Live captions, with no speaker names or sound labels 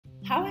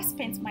How I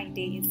spent my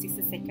day in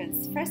 60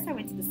 seconds. First, I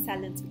went to the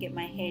salon to get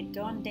my hair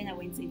done. Then I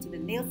went into the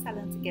nail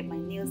salon to get my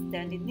nails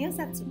done. The nails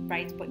are too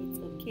bright, but it's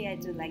okay. I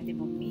do like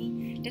them on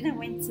me. Then I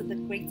went to the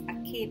Great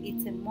Arcade.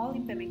 It's a mall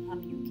in Birmingham,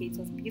 UK. It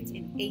was built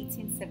in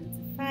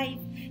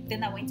 1875.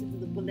 Then I went to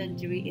the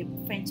Boulangerie,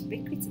 a French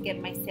bakery, to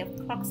get myself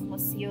croques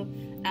monsieur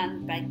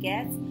and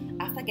baguettes.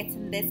 After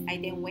getting this, I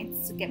then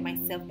went to get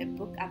myself a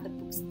book at the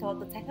bookstore.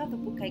 The title of the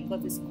book I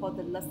got is called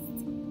The Lost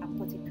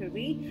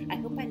Apothecary. I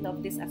hope I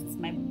love this as it's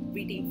my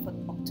reading for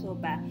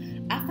October.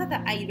 After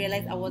that, I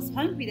realized I was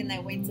hungry. Then I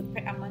went to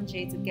Pret a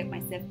Manger to get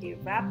myself a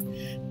wrap.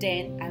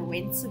 Then I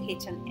went to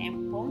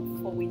H&M Home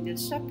for window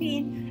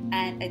shopping,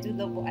 and I do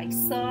love what I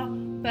saw,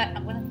 but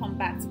I'm gonna come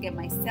back to get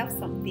myself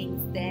some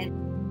things.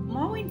 Then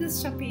more window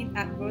shopping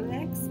at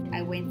Rolex.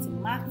 I went to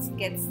MAC to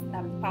get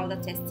powder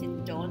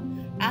testing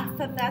done.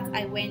 After that,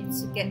 I went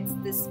to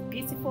get this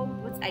beautiful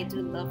boots. I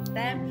do love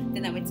them.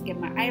 Then I went to get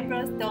my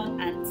eyebrows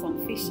done and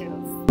some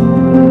facials.